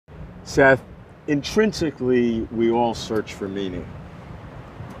Seth, intrinsically, we all search for meaning,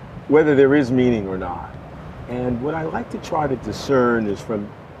 whether there is meaning or not. And what I like to try to discern is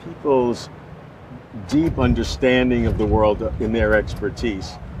from people's deep understanding of the world in their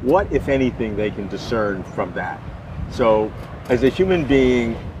expertise, what, if anything, they can discern from that. So, as a human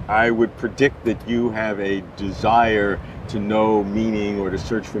being, I would predict that you have a desire to know meaning or to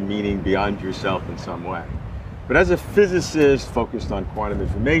search for meaning beyond yourself in some way. But as a physicist focused on quantum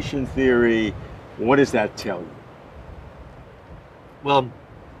information theory, what does that tell you? Well,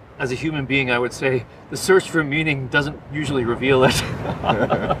 as a human being, I would say the search for meaning doesn't usually reveal it.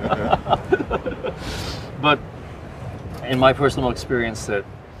 But in my personal experience, that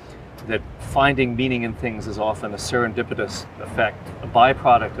finding meaning in things is often a serendipitous effect, a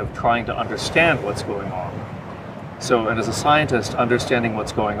byproduct of trying to understand what's going on. So, and as a scientist, understanding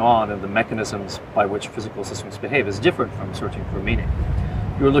what's going on and the mechanisms by which physical systems behave is different from searching for meaning.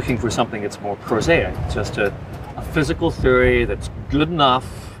 You're looking for something that's more prosaic, just a physical theory that's good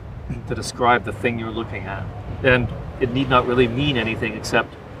enough to describe the thing you're looking at. And it need not really mean anything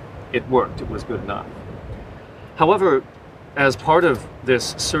except it worked, it was good enough. However, as part of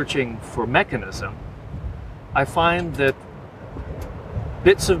this searching for mechanism, I find that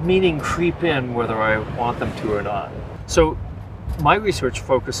bits of meaning creep in whether I want them to or not. So my research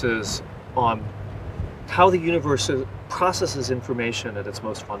focuses on how the universe processes information at its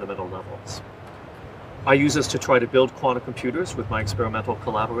most fundamental levels. I use this to try to build quantum computers with my experimental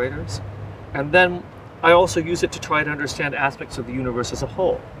collaborators. And then I also use it to try to understand aspects of the universe as a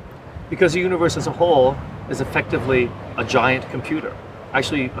whole. Because the universe as a whole is effectively a giant computer.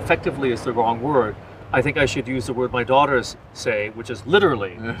 Actually, effectively is the wrong word. I think I should use the word my daughters say, which is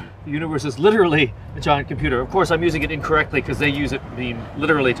literally. The universe is literally a giant computer. Of course, I'm using it incorrectly because they use it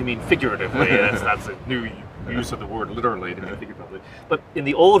literally to mean figuratively. That's a new use of the word literally to mean figuratively. But in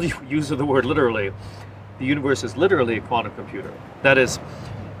the old use of the word literally, the universe is literally a quantum computer. That is,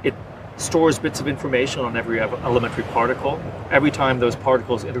 it stores bits of information on every elementary particle. Every time those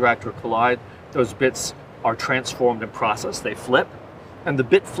particles interact or collide, those bits are transformed and processed, they flip. And the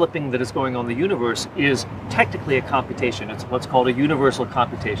bit flipping that is going on in the universe is technically a computation. It's what's called a universal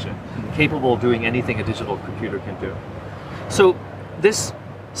computation, capable of doing anything a digital computer can do. So this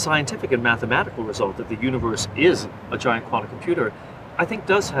scientific and mathematical result that the universe is a giant quantum computer, I think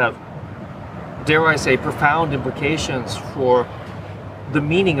does have, dare I say, profound implications for the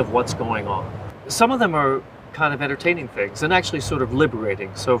meaning of what's going on. Some of them are kind of entertaining things and actually sort of liberating.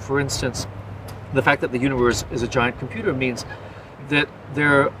 So for instance, the fact that the universe is a giant computer means that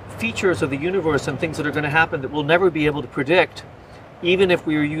there are features of the universe and things that are going to happen that we'll never be able to predict, even if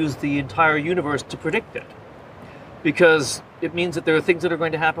we use the entire universe to predict it. Because it means that there are things that are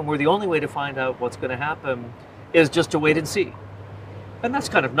going to happen where the only way to find out what's going to happen is just to wait and see. And that's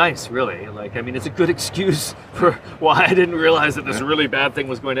kind of nice, really. Like, I mean, it's a good excuse for why I didn't realize that this really bad thing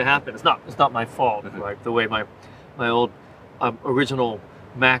was going to happen. It's not my fault, right? The way my old original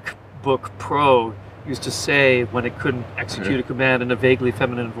MacBook Pro used to say when it couldn't execute a command in a vaguely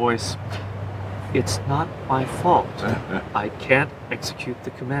feminine voice, "It's not my fault. I can't execute the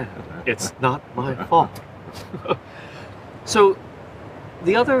command. It's not my fault." So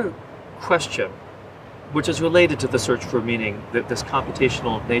the other question, which is related to the search for meaning that this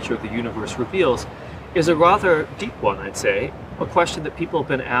computational nature of the universe reveals, is a rather deep one, I'd say, a question that people have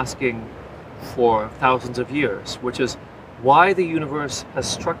been asking for thousands of years, which is why the universe has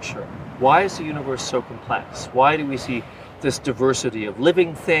structure. Why is the universe so complex? Why do we see this diversity of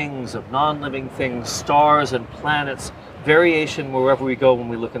living things, of non-living things, stars and planets, variation wherever we go when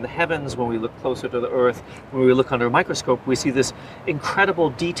we look in the heavens, when we look closer to the Earth, when we look under a microscope, we see this incredible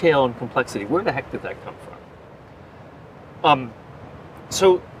detail and complexity. Where the heck did that come from?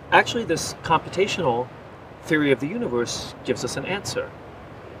 So actually this computational theory of the universe gives us an answer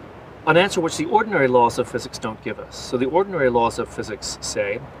which the ordinary laws of physics don't give us. So the ordinary laws of physics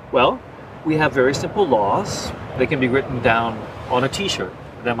say, well, we have very simple laws. They can be written down on a t-shirt.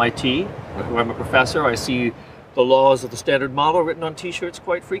 At MIT, where I'm a professor, I see the laws of the Standard Model written on t-shirts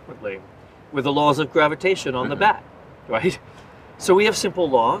quite frequently, with the laws of gravitation on the back, right? So we have simple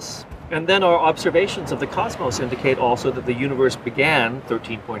laws, and then our observations of the cosmos indicate also that the universe began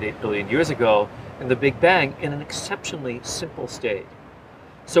 13.8 billion years ago in the Big Bang in an exceptionally simple state.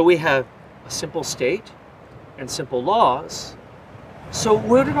 So we have a simple state and simple laws. So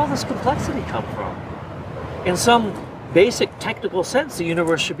where did all this complexity come from? In some basic technical sense, the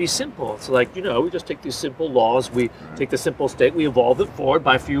universe should be simple. It's like, we just take these simple laws, we take the simple state, we evolve it forward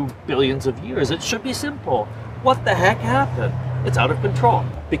by a few billions of years. It should be simple. What the heck happened? It's out of control.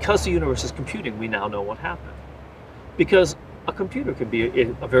 Because the universe is computing, we now know what happened. Because a computer can be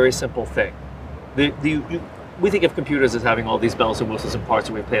a very simple thing. We think of computers as having all these bells and whistles and parts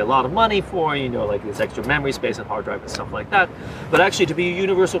that we pay a lot of money for, you know, like this extra memory space and hard drive and stuff like that. But actually, to be a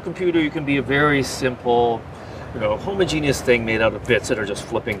universal computer, you can be a very simple, you know, homogeneous thing made out of bits that are just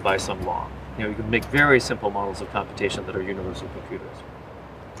flipping by some law. You know, you can make very simple models of computation that are universal computers.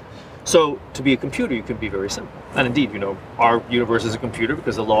 So to be a computer, you can be very simple. And indeed, you know, our universe is a computer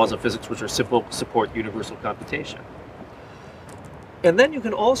because the laws of physics, which are simple, support universal computation. And then you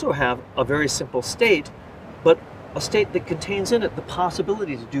can also have a very simple state, but a state that contains in it the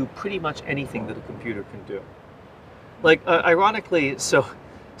possibility to do pretty much anything that a computer can do. Like, ironically, this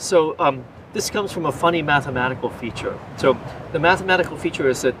comes from a funny mathematical feature. So the mathematical feature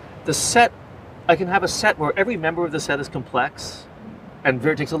is that the set, I can have a set where every member of the set is complex, and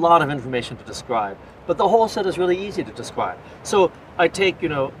it takes a lot of information to describe, but the whole set is really easy to describe. So I take, you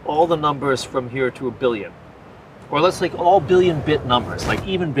know, all the numbers from here to 1 billion, or let's take all billion-bit numbers, like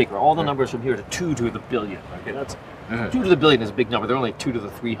even bigger, all the numbers from here to 2 to the billion. Okay, that's 2 to the billion is a big number. There are only 2 to the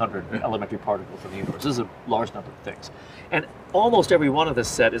 300 elementary particles in the universe. This is a large number of things, and almost every one of this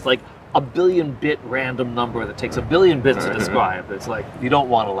set is like a billion-bit random number that takes 1 billion bits to describe. It's like you don't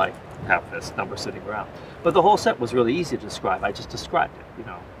want to like have this number sitting around. But the whole set was really easy to describe. I just described it, you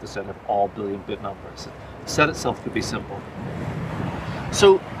know, the set of all billion-bit numbers. The set itself could be simple.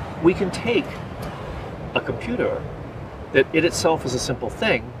 So we can take a computer that it itself is a simple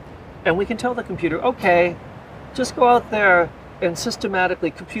thing, and we can tell the computer, okay, just go out there and systematically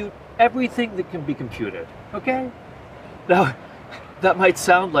compute everything that can be computed, okay? Now, that might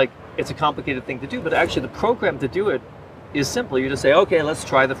sound like it's a complicated thing to do, but actually the program to do it is simple. You just say, okay, let's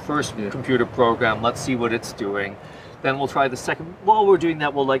try the first computer program. Let's see what it's doing. Then we'll try the second. While we're doing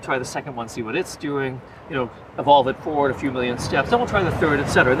that, we'll like try the second one, see what it's doing. You know, evolve it forward a few million steps. Then we'll try the third,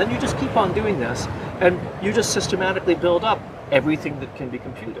 etc. And then you just keep on doing this, and you just systematically build up everything that can be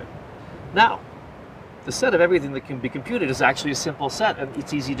computed. Now, the set of everything that can be computed is actually a simple set, and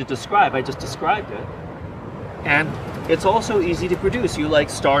it's easy to describe. I just described it. And it's also easy to produce. You like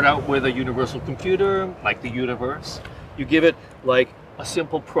start out with a universal computer, like the universe. You give it like a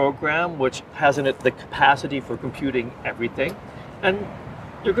simple program which has in it the capacity for computing everything, and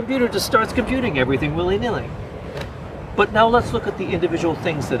your computer just starts computing everything willy-nilly. But now let's look at the individual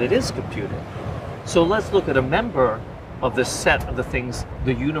things that it is computing. So let's look at a member of the set of the things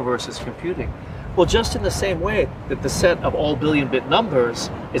the universe is computing. Well, just in the same way that the set of all billion-bit numbers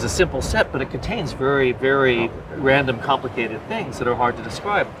is a simple set, but it contains very, very random, complicated things that are hard to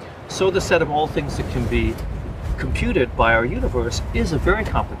describe, so the set of all things that can be computed by our universe is a very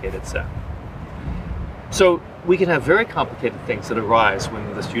complicated set. So we can have very complicated things that arise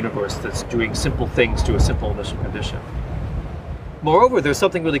when this universe that's doing simple things to a simple initial condition. Moreover, there's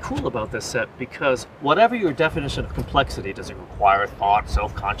something really cool about this set, because whatever your definition of complexity, does it require thought,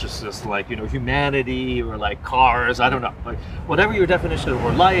 self-consciousness, like, you know, humanity, or like cars, I don't know, like whatever your definition,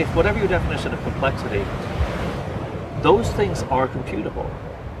 or life, whatever your definition of complexity, those things are computable.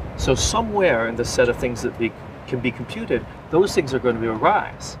 So somewhere in the set of things that can be computed, those things are going to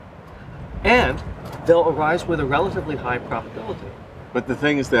arise. And they'll arise with a relatively high probability. But the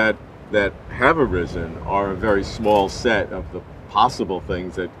things that have arisen are a very small set of the possible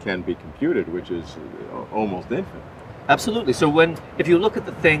things that can be computed, which is almost infinite. Absolutely. So if you look at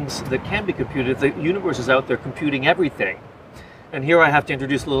the things that can be computed, the universe is out there computing everything. And here I have to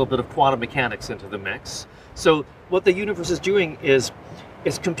introduce a little bit of quantum mechanics into the mix. So what the universe is doing is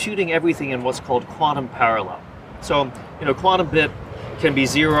computing everything in what's called quantum parallel. So, you know, quantum bit can be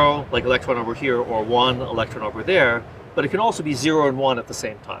 0, like electron over here, or 1, electron over there, but it can also be 0 and 1 at the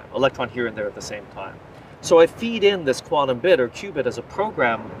same time, electron here and there at the same time. So I feed in this quantum bit or qubit as a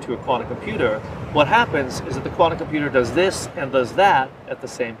program to a quantum computer. What happens is that the quantum computer does this and does that at the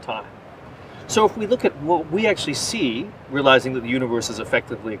same time. So if we look at what we actually see, realizing that the universe is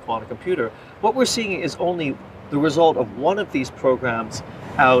effectively a quantum computer, what we're seeing is only the result of one of these programs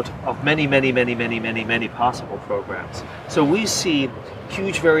out of many, many, many, many, many, many possible programs. So we see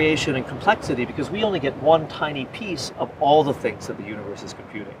huge variation in complexity because we only get one tiny piece of all the things that the universe is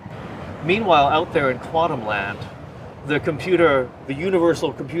computing. Meanwhile, out there in quantum land, the computer, the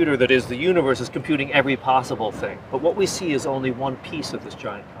universal computer that is the universe, is computing every possible thing. But what we see is only one piece of this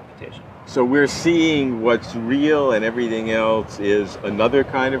giant computation. So we're seeing what's real, and everything else is another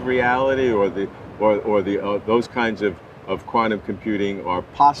kind of reality, or those kinds of quantum computing are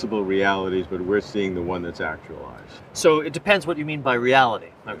possible realities, but we're seeing the one that's actualized. So it depends what you mean by reality,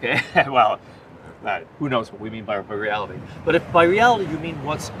 okay? Well, Who knows what we mean by reality? But if by reality you mean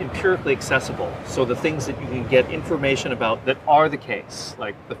what's empirically accessible, so the things that you can get information about that are the case,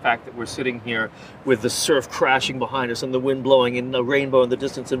 like the fact that we're sitting here with the surf crashing behind us and the wind blowing and the rainbow in the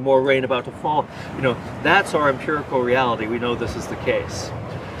distance and more rain about to fall, that's our empirical reality. We know this is the case.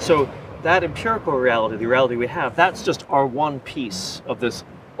 So that empirical reality, the reality we have, that's just our one piece of this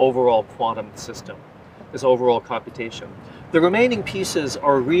overall quantum system, this overall computation. The remaining pieces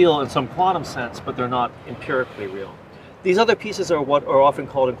are real in some quantum sense, but they're not empirically real. These other pieces are what are often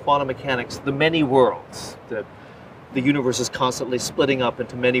called in quantum mechanics the many worlds, that the universe is constantly splitting up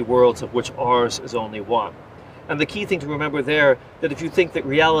into many worlds of which ours is only one. And the key thing to remember there, that if you think that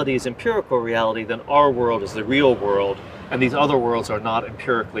reality is empirical reality, then our world is the real world, and these other worlds are not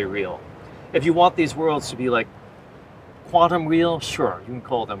empirically real. If you want these worlds to be like quantum real, sure, you can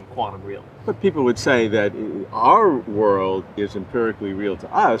call them quantum real. But people would say that our world is empirically real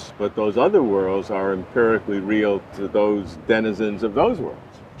to us, but those other worlds are empirically real to those denizens of those worlds.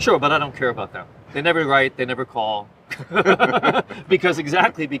 Sure, but I don't care about them. They never write, they never call. because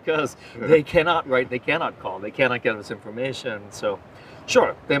they cannot write, they cannot call, they cannot get us information. So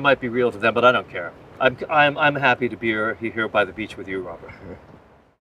sure, they might be real to them, but I don't care. I'm happy to be here by the beach with you, Robert.